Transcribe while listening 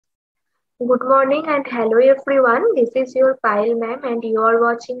Good morning and hello everyone. This is your Payel Mam and you are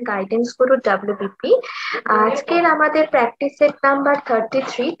watching Guidance Guru WBP. আজকের আমাদের practice set number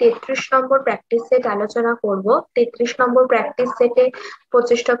 33 নম্বর practice set আলোচনা করব। 33 নম্বর practice সেটে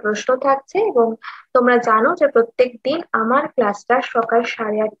 25টা প্রশ্ন থাকছে এবং তোমরা জানো যে প্রত্যেক দিন আমার ক্লাসটা সকাল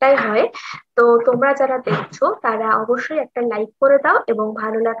 8:30টায় হয়। তো তোমরা যারা দেখছো তারা অবশ্যই একটা লাইক করে দাও এবং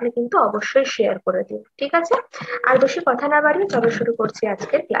ভালো লাগলে কিন্তু অবশ্যই শেয়ার করে দিও, ঠিক আছে? আর বেশি কথা না বাড়িয়ে চলো শুরু করছি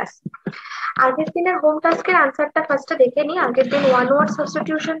আজকের ক্লাস। আগের দিনের হোম টাস্কের আনসারটা ফার্স্টে দেখে নিই। আগের দিন ওয়ান ওয়ার্ড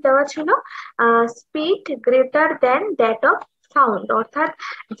সাবস্টিটিউশন দেওয়া ছিল, speed greater than that of sound, অর্থাৎ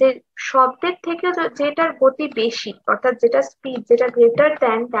যে শব্দের থেকে যেটার গতি বেশি, অর্থাৎ যেটা স্পিড যেটা greater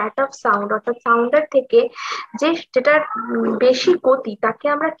than that of sound, অর্থাৎ সাউন্ডের থেকে যেটার বেশি গতি তাকে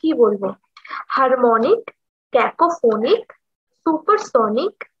আমরা কি বলবো? Harmonic, ক্যাকোফোনিক,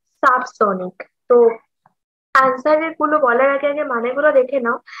 supersonic, subsonic. তো আনসারের গুলো বলার আগে আগে মানেগুলো দেখে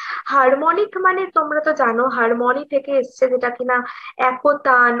নাও। হারমোনিক মানে তোমরা তো জানো হারমোনি থেকে এসছে, যেটা কিনা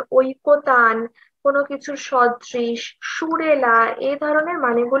একতান, ঐকতান, কোনো কিছুর সদৃশ, সুরেলা, এই ধরনের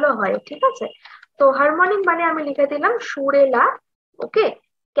মানেগুলো হয়, ঠিক আছে? তো হারমোনিক মানে আমি লিখে দিলাম সুরেলা। ওকে।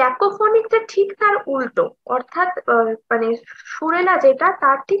 ক্যাকোফোনিকটা ঠিক তার উল্টো, অর্থাৎ মানে সুরেলা যেটা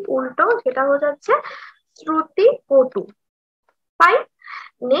তার ঠিক উল্টো, সেটা হয়ে যাচ্ছে শ্রুতি কটু। ফাইন।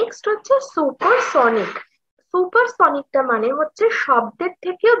 নেক্সট হচ্ছে সুপারসনিক। সুপারসনিকটা মানে হচ্ছে শব্দের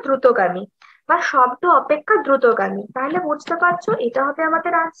থেকেও দ্রুতগামী বা শব্দ অপেক্ষা দ্রুতগামী। তাহলে বুঝতে পারছো এটা হবে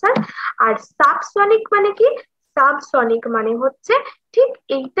আমাদের আনসার। আর সাবসনিক মানে কি? সাবসনিক মানে হচ্ছে ঠিক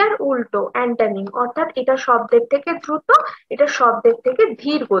এইটার উল্টো, অ্যান্টানিম, অর্থাৎ এটা শব্দের থেকে দ্রুত, এটা শব্দের থেকে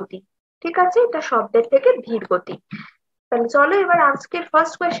ধীর গতি। ঠিক আছে, এটা শব্দের থেকে ধীর গতি। তাহলে চলো এবার আজকের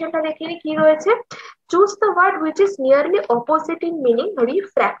ফার্স্ট কোয়েশ্চেনটা দেখে নিই কি রয়েছে। Choose the word which is nearly opposite in meaning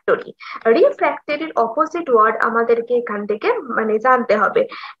refractory. রিফ্র্যাক্টরির opposite word আমাদেরকে এখান থেকে মানে জানতে হবে।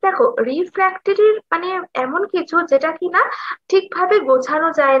 দেখো, রিফ্র্যাক্টরির মানে এমন কিছু যেটা কিনা ঠিকভাবে গোছানো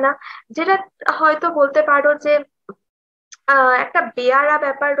যায় না, যেটা হয়তো বলতে পারো যে একটা বেয়ারা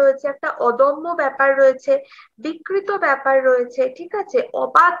ব্যাপার রয়েছে, একটা অদম্য ব্যাপার রয়েছে, বিকৃত ব্যাপার রয়েছে, ঠিক আছে,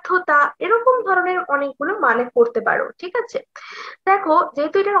 অবাধ্যতা, এরকম ধরনের অনেকগুলো মানে করতে পারো, ঠিক আছে? দেখো,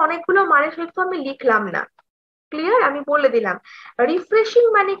 যেহেতু এটার অনেকগুলো মানে সেহেতু আমি লিখলাম না। ক্লিয়ার, আমি বলে দিলাম। রিফ্রেশিং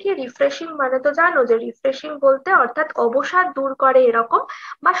মানে কি? রিফ্রেশিং মানে তো জানো যে রিফ্রেশিং বলতে অর্থাৎ অবসাদ দূর করে এরকম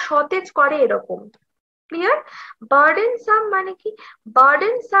বা সতেজ করে এরকম। ক্লিয়ার। বার্ডেনসাম মানে কি?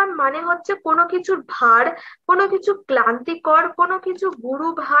 বার্ডেনসাম মানে হচ্ছে কোনো কিছুর ভার, কোনো কিছু ক্লান্তিকর, কোনো কিছু গুরু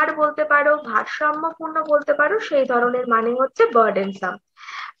ভার বলতে পারো, ভারসাম্যপূর্ণ বলতে পারো, সেই ধরনের মানে হচ্ছে বার্ডেনসাম।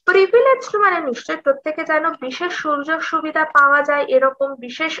 প্রিভিলেজড মানে নিশ্চয়ই প্রত্যেকে জানো বিশেষ সুযোগ সুবিধা পাওয়া যায় এরকম,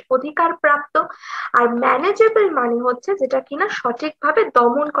 বিশেষ অধিকার প্রাপ্ত। আর ম্যানেজেবল মানে হচ্ছে যেটা কিনা সঠিকভাবে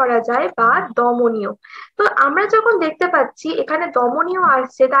দমন করা যায় বা দমনীয়। তো আমরা যখন দেখতে পাচ্ছি এখানে দমনীয়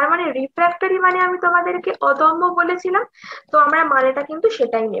আসছে, তার মানে রিফ্র্যাক্টরি মানে আমি তোমাদেরকে অদম্য বলেছিলাম। তো আমরা মানেটা কিন্তু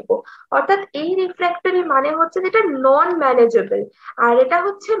সেটাই নেব, অর্থাৎ এই রিফ্র্যাক্টরি মানে হচ্ছে যেটা নন ম্যানেজেবল, আর এটা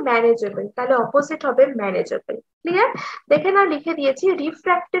হচ্ছে ম্যানেজেবল, তাহলে অপোজিট হবে ম্যানেজেবল। ক্লিয়ার। দেখে নাও, লিখে দিয়েছি।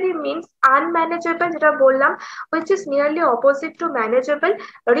 রিফ্র্যাক্টরি মিনস আনম্যানেজেবল, যেটা বললাম, which is nearly opposite to manageable.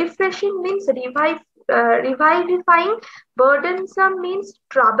 Refreshing means revivifying. Burdensome means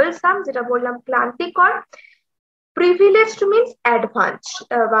troublesome, যেটা বললাম ক্লান্তিকর। প্রিভিলেজড মিনস অ্যাডভান্স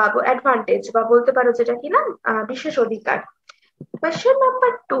বা অ্যাডভান্টেজ, বা বলতে পারো যেটা কিনা বিশেষ অধিকার। Question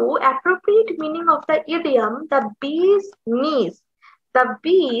number 2, appropriate meaning of the idiom the bee's knees. The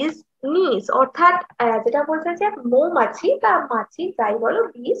bees knees অর্থাৎ যেটা বলছে যে মৌমাছি বা মাছি যাই বলো,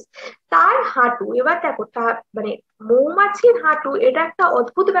 বিষ, তার হাঁটু। এবার দেখো, তার মানে মৌমাছির হাঁটু, এটা একটা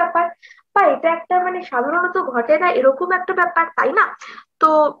অদ্ভুত ব্যাপার, বা এটা একটা মানে সাধারণত ঘটে না এরকম একটা ব্যাপার, তাই না? তো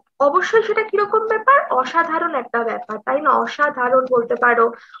অবশ্যই সেটা কিরকম ব্যাপার? অসাধারণ একটা ব্যাপার, তাই না? অসাধারণ বলতে পারো,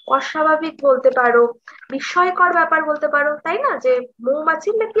 অস্বাভাবিক বলতে পারো, বিস্ময়কর ব্যাপার বলতে পারো, তাই না? যে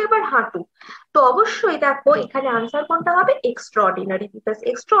মৌমাছির নাকি আবার হাঁটু। তো অবশ্যই দেখো এখানে আনসার কোনটা হবে? এক্সট্রাঅর্ডিনারি, বিকজ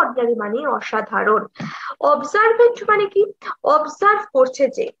এক্সট্রাঅর্ডিনারি মানে অসাধারণ। অবজারভেন্ট মানে কি? অবজার্ভ করছে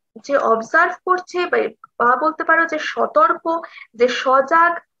যে, যে অবজার্ভ করছে, বা বলতে পারো যে সতর্ক, যে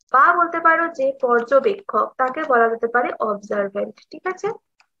সজাগ, বা বলতে পারো যে পর্যবেক্ষক, তাকে বলা যেতে পারে অবজারভেন্ট, ঠিক আছে?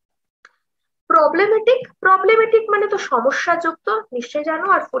 প্রবলেমেটিক, প্রবলেমেটিক মানে তো সমস্যাযুক্ত, নিশ্চয়ই জানো।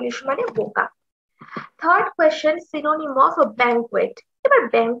 আর ফুলিশ মানে বোকা। Third question, synonym of banquet. এবার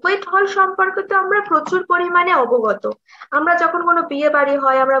ব্যাংকোয়েট হল সম্পর্কে তো আমরা প্রচুর পরিমাণে অবগত। আমরা যখন কোনো বিয়ে বাড়ি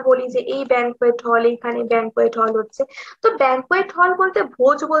হয় আমরা বলি যে এই ব্যাংকোয়েট হল, এইখানে ব্যাংকোয়েট হল হচ্ছে। তো ব্যাংকোয়েট হল বলতে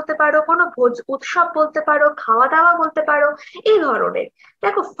ভোজ বলতে পারো, কোনো ভোজ উৎসব বলতে পারো, খাওয়া দাওয়া বলতে পারো, এই ধরনের।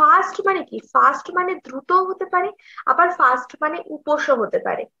 দেখো, ফাস্ট মানে কি? ফাস্ট মানে দ্রুত হতে পারে, আবার ফাস্ট মানে উপসও হতে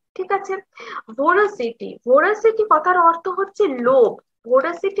পারে, ঠিক আছে? ভোরাসিটি, ভোরাসিটি কথার অর্থ হচ্ছে লোভ,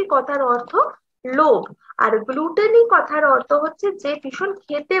 ভোরাসিটি কথার অর্থ লোভ, আর গ্লুটেনি কথার অর্থ হচ্ছে যে ভীষণ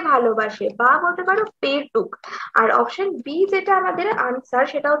খেতে ভালোবাসে বা বলতে পারো পেটুক। আর অপশন বি যেটা আমাদের আনসার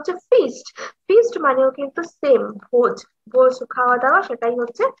সেটা হচ্ছে ফিস্ট। ফিস্ট মানেও কিন্তু সেম, ভোজ, ভোজ খাওয়া দাওয়া, সেটাই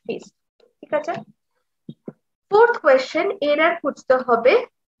হচ্ছে ফিস্ট। ঠিক আছে, ফোর্থ কোয়েশ্চেন এর আর খুঁজতে হবে।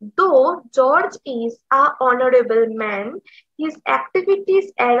 দো George is a honourable man, his activities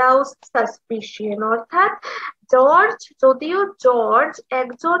arouse suspicion. অর্থাৎ জর্জ, যদিও জর্জ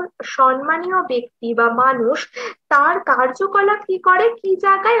একজন সম্মানীয় ব্যক্তি বা মানুষ, তার কার্যকলাপ কি করে, কি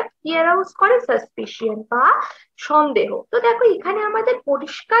জায়গায় অ্যারাউজ করে, সাসপিশন বা সন্দেহ। তো দেখো এখানে আমাদের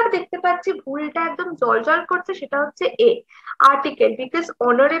পরিষ্কার দেখতে পাচ্ছি ভুলটা একদম জল করছে, সেটা হচ্ছে এ আর্টিকেল, বিকজ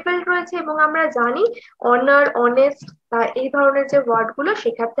অনারেবল রয়েছে এবং আমরা জানি অনার, অনেস্ট, এই ধরনের যে ওয়ার্ড গুলো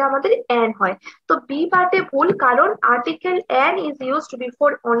সেক্ষেত্রে আমাদের অ্যান হয়। তো বি পার্টে ভুল, কারণ article an is used before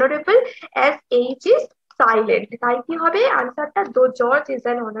honourable as H is silent. তাই কি হবে আনসারটা, দো George is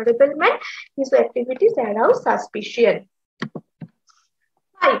an honourable man, his activities arouse suspicion.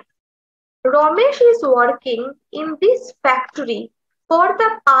 Ramesh is working in this factory for the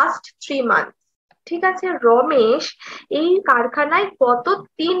past 3 months. ঠিক আছে, রমেশ এই কারখানায় গত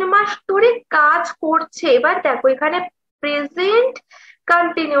 3 মাস ধরে কাজ করছে। এবার দেখো এখানে প্রেজেন্ট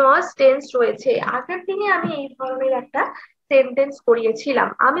কন্টিনিউয়াস টেন্স রয়েছে। আগের দিনে আমি এই ধরনের একটা সেন্টেন্স করিয়েছিলাম।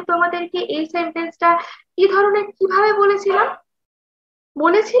 আমি তোমাদেরকে এই সেন্টেন্সটা কি ধরনের, কিভাবে বলেছিলাম,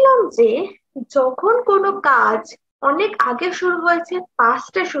 বলেছিলাম যে যখন কোনো কাজ অনেক আগে শুরু হয়েছে,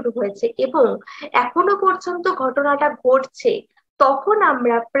 পাস্টে শুরু হয়েছে এবং এখনো পর্যন্ত ঘটনাটা ঘটছে, তখন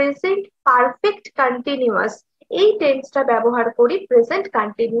আমরা প্রেজেন্ট পারফেক্ট কন্টিনিউয়াস এই টেন্সটা ব্যবহার করি, প্রেজেন্ট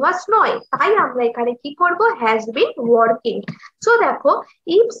কন্টিনিউয়াস নয়। তাই আমরা এখানে কি করব, হ্যাজ বিন ওয়ার্কিং। সো দেখো,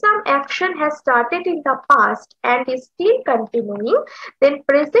 if some action has started in the past and is still continuing, then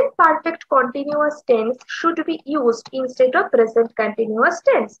present perfect continuous tense should be used instead of present continuous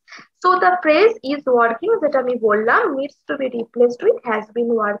tense. So the phrase is working, যেটা আমি বললাম, needs to be replaced with has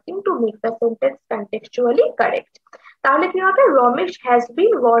been working to make the sentence contextually correct. তাহলে কি হবে, Ramesh has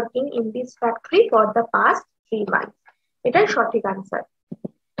been working in this factory for the past 3 months. এটাই সঠিক answer.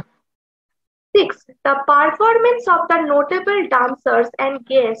 6. The performance of the notable dancers and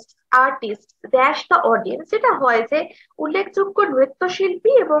guest artists dash the audience. যেটা হয় যে উল্লেখযোগ্য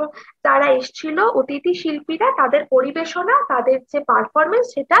নৃত্যশিল্পী এবং যারা এসেছিল অতিথি শিল্পীরা, তাদের পরিবেশনা, তাদের যে পারফরমেন্স,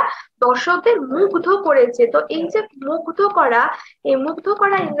 সেটা দর্শকদের মুগ্ধ করেছে। তো এই যে মুগ্ধ করা, এই মুগ্ধ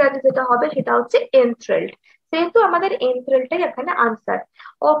করা ইংরেজি যেটা হবে সেটা হচ্ছে এনথ্রিলড। যেহেতু আমাদের এনথ্রিলডটাই এখানে আনসার।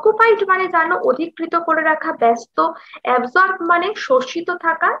 অকুপাইড মানে জানো অধিকৃত করে রাখা, ব্যস্ত। অ্যাবজর্ব মানে শোষিত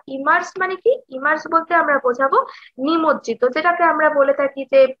থাকা। ইমার্স মানে কি, ইমার্স বলতে আমরা বোঝাবো নিমজ্জিত, যেটাকে আমরা বলে থাকি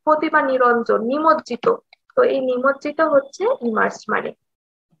যে প্রতিভা নিরঞ্জন, নিমজ্জিত। তো এই নিমজ্জিত হচ্ছে ইমার্স মানে।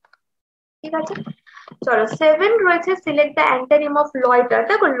 ঠিক আছে, চলো 7 রয়েছে, সিলেক্ট দ্য অ্যান্টোনিম অফ লয়টার।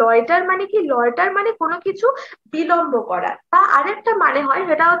 দেখো লয়টার মানে কি, লয়টার মানে কোনো কিছু বিলম্ব করা, বা আরেকটা মানে হয়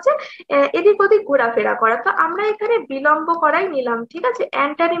সেটা হচ্ছে এদিক ওদিক ঘোরাফেরা করা। তো আমরা এখানে বিলম্ব করাই নিলাম। ঠিক আছে,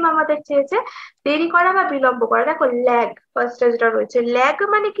 অ্যান্টোনিম আমাদের চেয়েছে দেরি করা বা বিলম্ব করা। দেখো ল্যাগ ফার্স্টে যেটা রয়েছে, ল্যাগ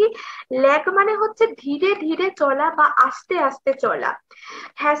মানে কি, ল্যাগ মানে হচ্ছে ধীরে ধীরে চলা বা আস্তে আস্তে চলা।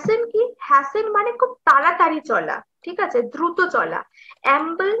 হ্যাসেন কি, হ্যাসেন মানে খুব তাড়াতাড়ি চলা, ঠিক আছে, দ্রুত চলা।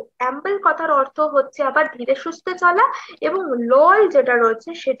 অ্যাম্বল, অ্যাম্বল কথার অর্থ হচ্ছে আবার ধীরে সুস্থে চলা, এবং লল যেটা রয়েছে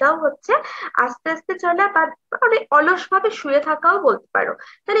সেটাও হচ্ছে আস্তে আস্তে চলা বা মানে অলস ভাবে শুয়ে থাকাও বলতে পারো।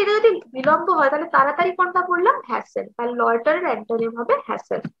 তাহলে এটা যদি বিলম্ব হয় তাহলে তাড়াতাড়ি কোনটা বললাম, হ্যাসেল। তাহলে লয়টারের অ্যান্টোনিম হবে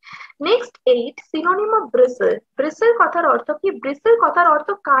hassle. Next 8, synonym of bristle. Bristle কথার অর্থ কি, ব্রিসেল কথার অর্থ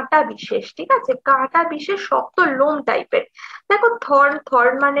কাঁটা বিশেষ। ঠিক আছে, কাঁটা বিশেষ, শক্ত লোম টাইপের। দেখো থর্ন,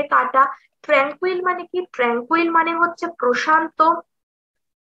 থর্ন মানে কাঁটা। ট্র্যাঙ্কুইল মানে কি, ট্র্যাঙ্কুইল মানে হচ্ছে প্রশান্ত,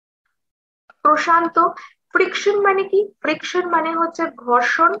 প্রশান্ত। ফ্রিকশন মানে কি, ফ্রিকশন মানে হচ্ছে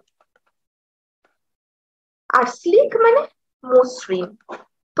ঘর্ষণ। আর স্লিক মানে মসৃণ।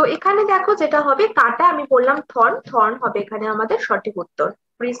 তো এখানে দেখো যেটা হবে, কাঁটা আমি বললাম থর্ন, থর্ন হবে এখানে আমাদের সঠিক উত্তর।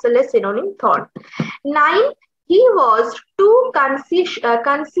 ব্রিসেলের synonym thorn. 9, he was too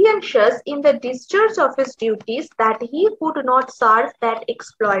conscientious in the discharge of his duties that he could not serve that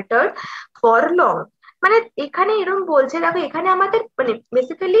exploiter for long. মানে এখানে এরকম বলছে, দেখো এখানে আমাদের মানে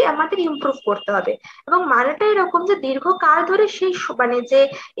বেসিক্যালি আমাদের ইমপ্রুভ করতে হবে, এবং মানেটা এরকম যে দীর্ঘকাল ধরে সেই মানে যে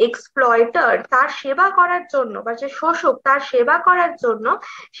এক্সপ্লয়টার তার সেবা করার জন্য, বা যে শোষক তার সেবা করার জন্য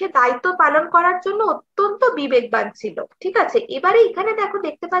সে দায়িত্ব পালন করার জন্য অত্যন্ত বিবেকবান ছিল। ঠিক আছে, এবারে এখানে দেখো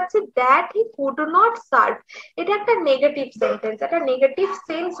দেখতে পাচ্ছি that he could not serve, এটা একটা নেগেটিভ সেন্টেন্স, একটা নেগেটিভ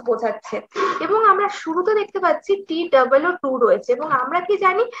সেন্স বোঝাচ্ছে। এবং আমরা শুরুতে দেখতে পাচ্ছি টি ডাবল টু রয়েছে, এবং আমরা কি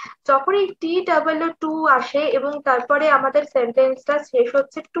জানি, যখন এই টি ডাবল টু টু আসে এবং তারপরে আমাদের সেন্টেন্সটা শেষ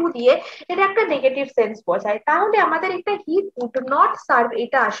হচ্ছে টু দিয়ে, এটা একটা নেগেটিভ সেন্স বোঝায়। তাহলে আমাদের একটা হি কুড নট সার্ভ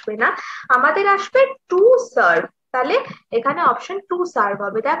এটা আসবে না, আমাদের আসবে টু সার্ভ। তাহলে এখানে অপশন টু সার্ভ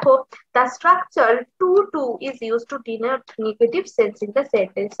হবে। দেখো, the structure to is used to denote negative sense in the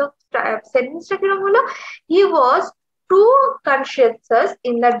sentence. So সেন্টেন্সটা কিরকম হলো, he was too conscientious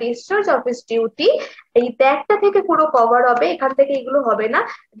in the discharge of his duty। এই দ্যাটটা থেকে পুরো কভার হবে, এখান থেকে এগুলো হবে না।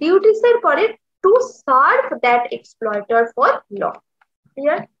 ডিউটিস এর পরে to serve that এক্সপ্লয়টার for long.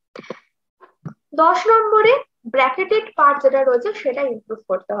 Clear? 10 নম্বরে ব্র্যাকেটেড পার্ট যেটা রয়েছে সেটা ইমপ্রুভ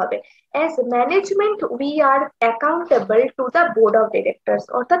করতে হবে। As management we are accountable to the board of directors.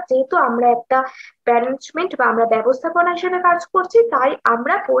 অর্থাৎ যেহেতু আমরা একটা ম্যানেজমেন্ট বা আমরা ব্যবস্থাপনা হিসেবে কাজ করছি, তাই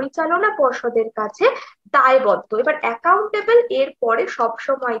আমরা পরিচালনা পর্ষদের কাছে দায়বদ্ধ। এবার অ্যাকাউন্টেবল এর পরে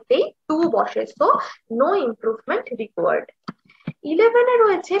সবসময়তেই টু বসে, সো নো ইমপ্রুভমেন্ট রিকোয়ার্ড। 11 এ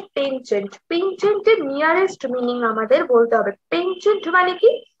রয়েছে পেনচেন্ট। পেনচেন্টের নিয়ারেস্ট মিনিং আমাদের বলতে হবে। পেনচেন্ট মানে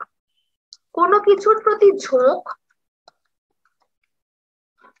কি, কোনো কিছুর প্রতি ঝোঁক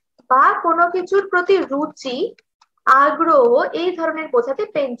বা কোনো কিছুর প্রতি রুচি, আগ্রহ, এই ধরনের বোঝাতে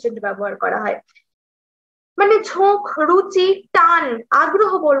পেনচেন্ট ব্যবহার করা হয়। মানে ঝোঁক, রুচি, টান,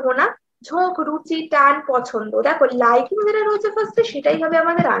 আগ্রহ বলবো না, ঝোঁক, রুচি, টান, পছন্দ। দেখো লাইকিং যেটা রয়েছে ফার্স্টে সেটাই হবে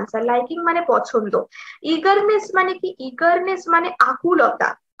আমাদের আনসার। লাইকিং মানে পছন্দ। ইগারনেস মানে কি, ইগারনেস মানে আকুলতা,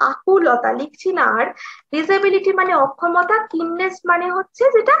 আকুলতা লিখছি না আর। ডিসেবিলিটি মানে অক্ষমতা, কিননেস মানে হচ্ছে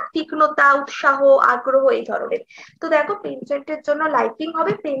যেটা তীক্ষ্ণতা, উৎসাহ, আগ্রহ এই ধরনের। তো দেখো পেনচেন্টের জন্য লাইকিং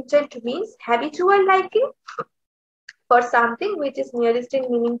হবে। পেনচেন্ট means habitual liking for something which is nearest in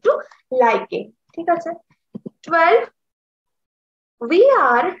meaning to liking. ঠিক আছে? 12, we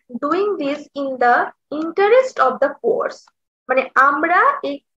are doing this in the interest of the poor। মানে আমরা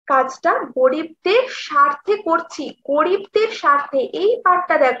এই কাজটা গরিবদের স্বার্থে করছি, গরিবদের স্বার্থে। এই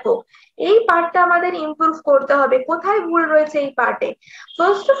পার্টটা দেখো, এই পার্টটা আমাদের ইমপ্রুভ করতে হবে। কোথায় ভুল রয়েছে এই পার্টে?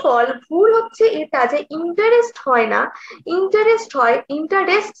 ফার্স্ট অফ অল ভুল হচ্ছে এটা যে ইন্টারেস্ট হয় না, ইন্টারেস্ট হয়,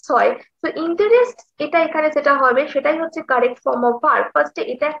 ইন্টারেস্ট হয়। তো ইন্টারেস্ট এটা এখানে যেটা হবে সেটাই হচ্ছে কারেক্ট ফর্ম অফ ভার্ব। ফার্স্টে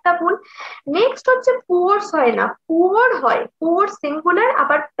এটা একটা ভুল। নেক্সট হচ্ছে পুয়ার্স হয় না, পুয়ার হয়। পুয়ার সিঙ্গুলার,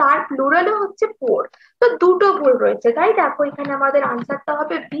 আবার তার প্লুরালও হচ্ছে পুয়ার। তো দুটো ভুল রয়েছে। তাই দেখো এখানে আমাদের আনসারটা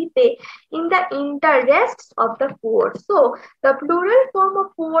হবে বি তে, in the interest of the poor. So the plural form of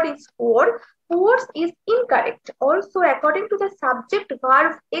poor is poor. Force is incorrect. Also, according to the subject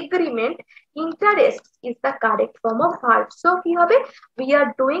verb agreement, interest is the correct form of verb. So, কি হবে? We are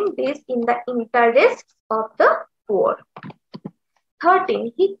doing this in the interest of the poor. 13,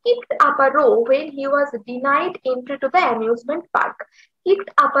 he kicked up a row when he was denied entry to the amusement park. Kicked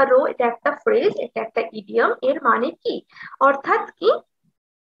up a row এটা একটা phrase, এটা একটা idiom. এর মানে কি, অর্থাৎ কি,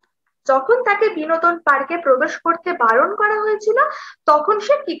 যখন তাকে বিনোদন পার্কে প্রবেশ করতে বারণ করা হয়েছিল তখন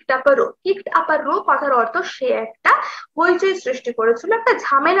সে কিকড আপ আ রো। কিকড আপ আ রো কথার অর্থ সে একটা হইচই সৃষ্টি করেছিল, একটা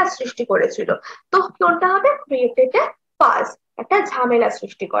ঝামেলা সৃষ্টি করেছিল। তো কোনটা হবে? ক্রিয়েটেড এ ফাস, একটা ঝামেলা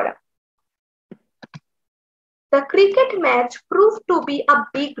সৃষ্টি করা। The cricket match proved to be a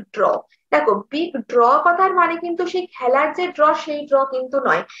big draw. দেখো বিগ ড্র কথার মানে কিন্তু সেই খেলার যে ড্র সেই ড্র কিন্তু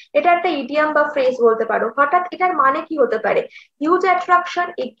নয়, এটা একটা ইডিয়াম বা ফ্রেজ বলতে পারো। হঠাৎ এটার মানে কি হতে পারে? হিউজ অ্যাট্রাকশন,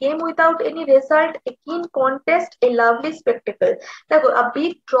 এ গেম উইদাউট এনি রেজাল্ট, এ কিন কন্টেস্ট, এ লাভলি স্পেকটেকল। দেখো আ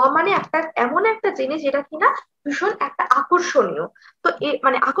বিগ ড্র মানে একটা এমন একটা জিনিস যেটা কিনা ভীষণ একটা আকর্ষণীয়। তো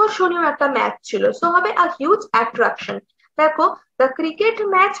মানে আকর্ষণীয় একটা ম্যাচ ছিল, সো হবে আ হিউজ অ্যাট্রাকশন। দেখো the cricket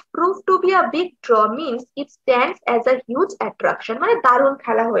match proved to be a big draw means it stands as a huge attraction, মানে দারুণ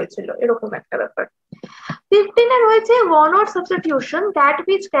খেলা হয়েছিল এরকম একটা ব্যাপার। 15 এ রয়েছে one word substitution, that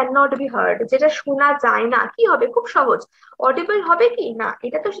which cannot be heard, যেটা শোনা যায় না। কি হবে? খুব সহজ, অডিবল হবে কি না,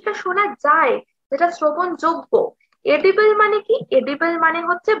 এটা তো সেটা শোনা যায়, যেটা শ্রবণ যোগ্য। এডিবল মানে কি? এডিবল মানে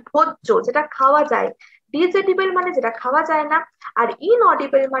হচ্ছে ভোজ্য, যেটা খাওয়া যায়। ডিজেডিবল মানে যেটা খাওয়া যায় না। আর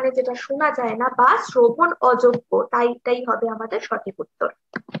ইনঅডিবল মানে যেটা শোনা যায় না বা শ্রবণ অযোগ্য। তাই এটাই হবে আমাদের সঠিক উত্তর।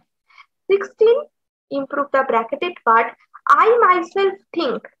 16, improve the bracketed part. I myself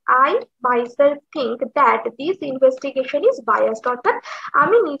think that this investigation is biased, অর্থাৎ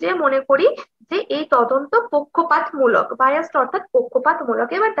আমি নিজে মনে করি যে এই তদন্ত পক্ষপাতমূলক। biased অর্থাৎ পক্ষপাতমূলক।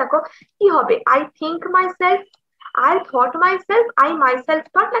 এবার দেখো কি হবে? I think myself, I thought myself, I myself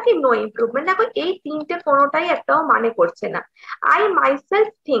thought, নাকি no improvement। দেখো এই তিনটে কোনোটাই একটাও মানে করছে না। I myself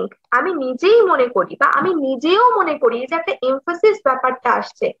think, আমি নিজেই মনে করি বা আমি নিজেও মনে করি, যে একটা এমফাসিস ব্যাপারটা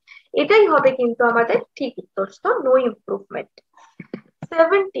আসছে, এটাই হবে কিন্তু আমাদের ঠিক উত্তর। তো নো ইমপ্রুভমেন্ট।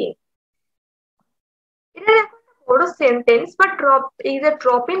 17, এটা একটা বড় সেন্টেন্স বা ড্রপ, এই যে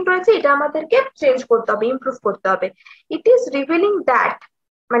ড্রপ ইন রয়েছে এটা আমাদেরকে চেঞ্জ করতে হবে, ইমপ্রুভ করতে হবে। ইট ইজ রিভিলিং দ্যাট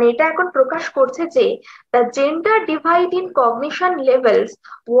মানে এটা এখন প্রকাশ করছে যে the gender divide in cognition levels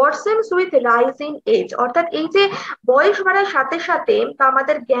worsens with rise in age, অর্থাৎ এই যে বয়স বাড়ার সাথে সাথে বা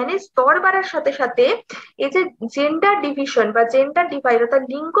আমাদের জ্ঞানের স্তর বাড়ার সাথে সাথে এই যে জেন্ডার ডিভিশন বা জেন্ডার ডিভাইড অর্থাৎ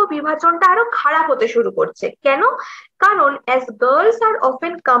লিঙ্গ বিভাজনটা আরো খারাপ হতে শুরু করছে। কেন? কারণ as girls are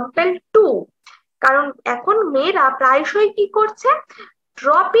often compelled to, কারণ এখন মেয়েরা প্রায়শই কি করছে,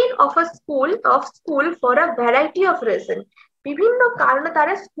 drop in of school for a variety of reason, বিভিন্ন কারণে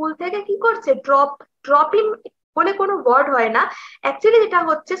তারা স্কুল থেকে কি করছে, ড্রপ ইন বলে কোনো ওয়ার্ড হয় না, অ্যাকচুয়ালি যেটা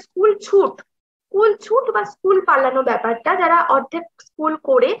হচ্ছে স্কুল ছুট বা স্কুল পালানো ব্যাপারটা, যারা অর্ধেক স্কুল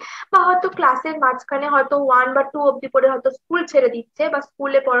করে বা হয়তো ক্লাসের মাঝখানে হয়তো 1 বা 2 অব্দি করে হয়তো স্কুল ছেড়ে দিচ্ছে বা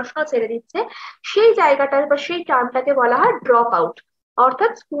স্কুলে পড়াশোনা ছেড়ে দিচ্ছে, সেই জায়গাটা বা সেই টার্মটাকে বলা হয় ড্রপ আউট,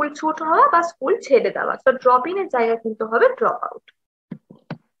 অর্থাৎ স্কুল ছুট হওয়া বা স্কুল ছেড়ে দেওয়া। তো ড্রপ ইন এর জায়গা কিন্তু হবে drop out.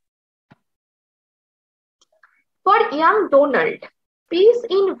 For young Donald, peace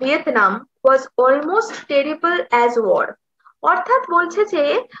in Vietnam was almost terrible as war. অর্থাৎ বলছে যে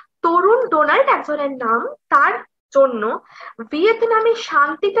তরুণ ডোনাল্ড একজনের নাম, তার জন্য ভিয়েতনামের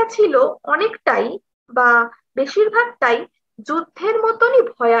শান্তিটা ছিল অনেকটাই বা বেশিরভাগটাই যুদ্ধের মতনই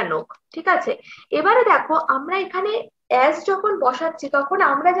ভয়ানক। ঠিক আছে, এবারে দেখো আমরা এখানে অ্যাজ যখন বসাচ্ছি তখন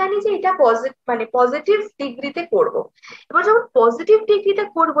আমরা জানি যে এটা পজিটিভ ডিগ্রিতে করব। এবার যখন পজিটিভ ডিগ্রিতে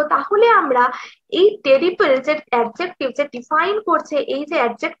করব তাহলে আমরা এই টেরিবল যে অ্যাডজেক্টিভ যে ডিফাইন করছে এই যে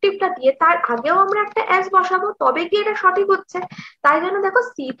অ্যাডজেক্টিভটা দিয়ে তার আগেও আমরা একটা অ্যাজ বসাবো, তবে কি এটা সঠিক হচ্ছে। তাই জন্য দেখো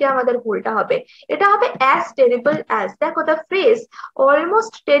সি তে আমাদের ভুলটা হবে, এটা হবে অ্যাজ টেরিবল অ্যাজ। দেখো the phrase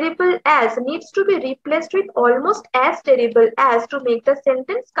almost terrible as needs to be replaced with almost as terrible as to make the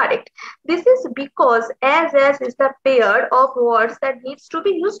sentence correct. This is because as is the pair of words that needs to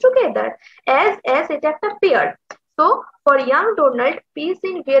B use together. As এটা একটা pair. So, for young Donald, peace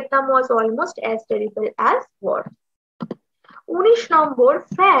in Vietnam was almost as terrible as war. 19 number,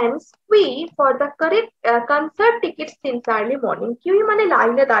 fans queue for the correct concert tickets since early morning. queue মানে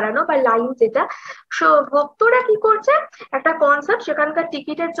লাইনে দাঁড়ানো বা line যেটা, ভক্তরা কি করছে, একটা কনসার্ট সেখানকার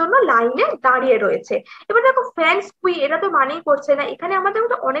টিকিটের জন্য লাইনে দাঁড়িয়ে রয়েছে। এবার দেখো ফ্যান্স কুই, এটা তো মানেই করছে না, এখানে আমাদের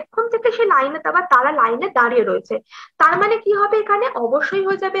অনেকক্ষণ থেকে সে লাইনে তারা লাইনে দাঁড়িয়ে রয়েছে, তার মানে কি হবে, এখানে অবশ্যই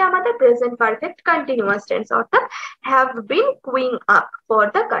হয়ে যাবে আমাদের প্রেজেন্ট পারফেক্ট কন্টিনিউয়াস টেন্স, অর্থাৎ have been cooing up for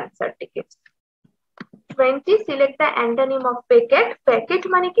the concert tickets. 20, select the antonym of packet. Packet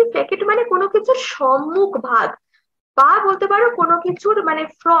মানে কি? প্যাকেট মানে কোনো কিছুর সম্মুখ ভাগ বা বলতে পারো কোনো কিছুর মানে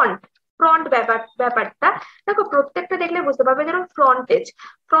ফ্রন্ট ব্যাপারটা। দেখো প্রত্যেকটা দেখলে বুঝতে পারবে, যেমন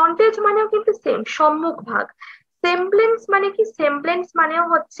ফ্রন্টেজ মানেও কিন্তু সেম, সম্মুখ ভাগ। সেমব্লেন্স মানে কি? সেমব্লেন্স মানেও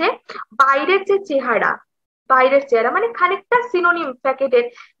হচ্ছে বাইরের চেহারা মানে খানিকটা সিনোনিম প্যাকেটের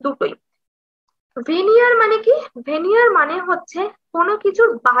দুটোই। ভেনিয়ার মানে কি? ভেনিয়ার মানে হচ্ছে কোনো কিছুর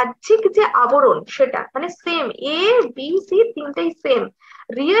বাহ্যিক যে আবরণ সেটা, মানে সেম, এ বি সি তিনটেই সেম।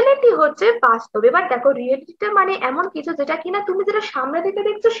 রিয়েলিটি হচ্ছে বাস্তব। এবার দেখো রিয়েলিটিটা মানে এমন কিছু যেটা কিনা তুমি যেটা সামনে থেকে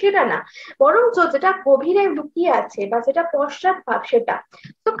দেখছো সেটা না, বরঞ্চ যেটা গভীরে লুকিয়ে আছে বা যেটা পশ্চাৎ ভাগ সেটা।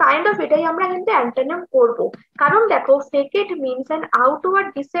 তো কাইন্ড অফ এটাই আমরা কিন্তু অ্যান্টোনিম করব। কারণ দেখো ফেকেট means an outward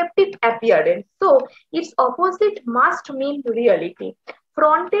deceptive appearance, so it's opposite must mean reality.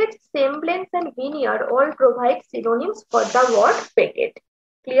 Frontage, semblance, and veneer all provide synonyms for the word facade.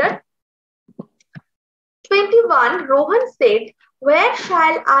 Clear? 21. Rohan said, where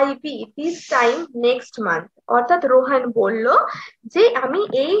shall I be this time next month? অর্থাৎ রোহান বলল যে আমি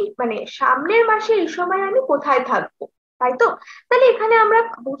এই মানে সামনের মাসে এই সময় আমি কোথায় থাকবো, তাই তো? তাহলে এখানে আমরা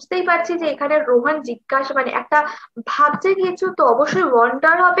বুঝতেই পারছি যে এখানে রোহান জিজ্ঞাসা মানে একটা ভাবছে কিছু, তো অবশ্যই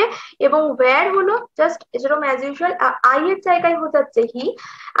ওয়ান্ডার হবে, এবং ওয়্যার হলো জাস্ট যেরকম অ্যাজ ইউজুয়াল আই এর জায়গায় হয়ে যাচ্ছে হি,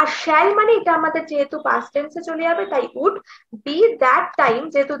 আর শ্যাল মানে এটা আমাদের যেহেতু পাস্ট টেন্সে চলে যাবে তাই উড, বি দ্যাট টাইম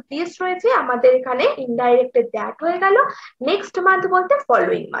যেহেতু দিস রয়েছে আমাদের এখানে ইনডাইরেক্টে দ্যাট হয়ে গেল, নেক্সট মান্থ বলতে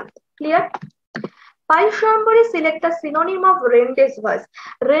ফলোইং মান্থ। ক্লিয়ার? 5 নম্বরে select the synonym of রেন্ডেস verse.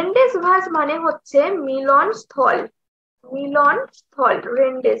 রেন্ডেস verse মানে হচ্ছে মিলন স্থল,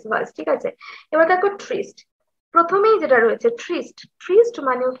 রেন্ডেস ভার্স। ঠিক আছে, এবার দেখো ট্রিস্ট, প্রথমেই যেটা রয়েছে ট্রিস্ট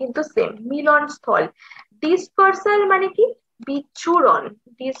মানেও কিন্তু সেম, মিলন স্থল। ডিসপার্সাল মানে কি? বিচ্ছুরণ,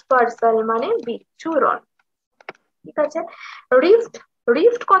 ঠিক আছে।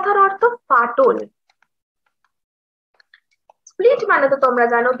 রিফট কথার অর্থ ফাটল। স্প্লিট মানে তো তোমরা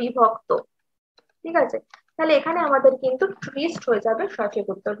জানো বিভক্ত। ঠিক আছে, তাহলে এখানে আমাদের কিন্তু ট্রিস্ট হয়ে যাবে সঠিক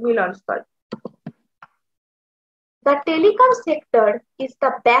উত্তর, মিলনস্থল। The telecom sector is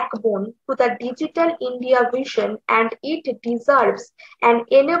the backbone to the digital India vision and it deserves an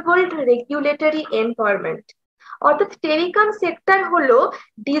enabled regulatory environment. অর্থাৎ টেলিকম সেক্টর হলো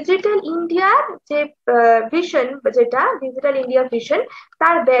ডিজিটাল ইন্ডিয়ার যে ভিশন, যেটা ডিজিটাল ইন্ডিয়া ভিশন,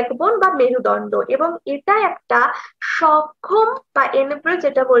 তার ব্যাকবোন বা মেরুদণ্ড, এবং এটা একটা সক্ষম বা এনেবল,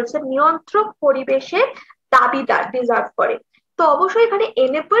 যেটা বলছে নিয়ন্ত্রক পরিবেশের দাবিদার, ডিজার্ভ করে। তো অবশ্যই এখানে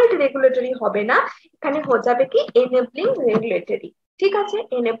এনেবলড রেগুলেটরি হবে না, এখানে হয়ে যাবে কি এনেবলিং রেগুলেটরি। ঠিক আছে,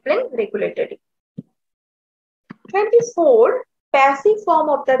 enabling regulatory. 24, passive form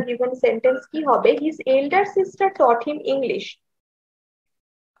of the given sentence কি হবে? হিজ এল্ডার সিস্টার টট হিম ইংলিশ।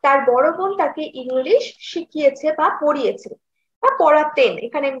 তার বড় বোন তাকে ইংলিশ শিখিয়েছে বা পড়িয়েছে বা পড়াতেন,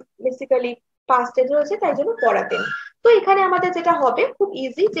 এখানে বেসিক্যালি পাস্ট টেন্স রয়েছে তাই জন্য পড়াতেন। তো এখানে আমাদের যেটা হবে খুব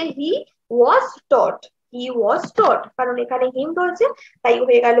ইজি, যে হি ওয়াজ টট, হি ওয়াজ টট, কারণ এখানে হিম রয়েছে তাই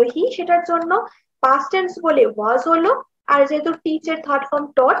হয়ে গেল হি, সেটার জন্য পাস্ট টেন্স বলে ওয়াজ হলো, আর যেহেতু টিচার থার্ড ফর্ম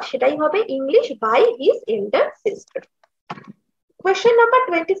টট, সেটাই হবে English by his elder sister. Question number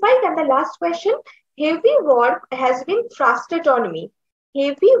 25 and the last question. Heavy work has been thrusted on me.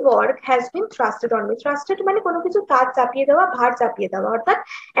 Heavy work has been thrusted on me. Thrusted মানে কোনো কিছু কাজ চাপিয়ে দেওয়া, ভার চাপিয়ে দেওয়া, অর্থাৎ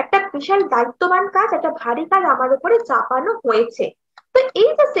একটা বিশাল দায়িত্ববান কাজ, একটা ভারী কাজ আমার উপরে চাপানো হয়েছে। তো এই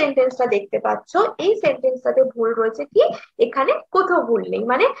যে সেন্টেন্সটা দেখতে পাচ্ছ, এই সেন্টেন্সটাতে ভুল রয়েছে কি? এখানে কোথাও ভুল নেই।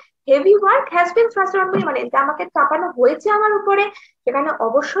 মানে heavy work has been thrusted on me মানে এটা আমাকে চাপানো হয়েছে আমার উপরে, সেখানে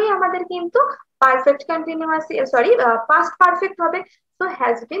অবশ্যই আমাদের কিন্তু perfect continuous, sorry past perfect হবে। তো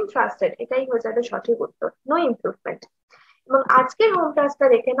হ্যাজ বিন ট্রাস্টেড, এটাই হয়ে যাবে সঠিক উত্তর, নো ইমপ্রুভমেন্ট। এবং আজকের হোম টাস্কটা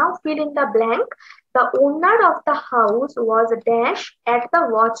দেখে নাও, fill in the blank. The owner of the house was dash at the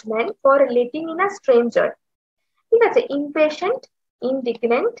watchman for letting in a stranger. ঠিক আছে, ইমপেশেন্ট,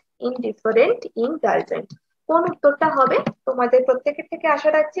 ইনডিগনেন্ট, ইনডিফারেন্ট, ইনডালজেন্ট। কোন উত্তরটা হবে? তোমাদের প্রত্যেকের থেকে আশা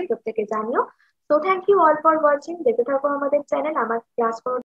রাখছি প্রত্যেকে জানিও। তো thank you all for watching. দেখতে থাকো আমাদের চ্যানেল। আমার ক্লাস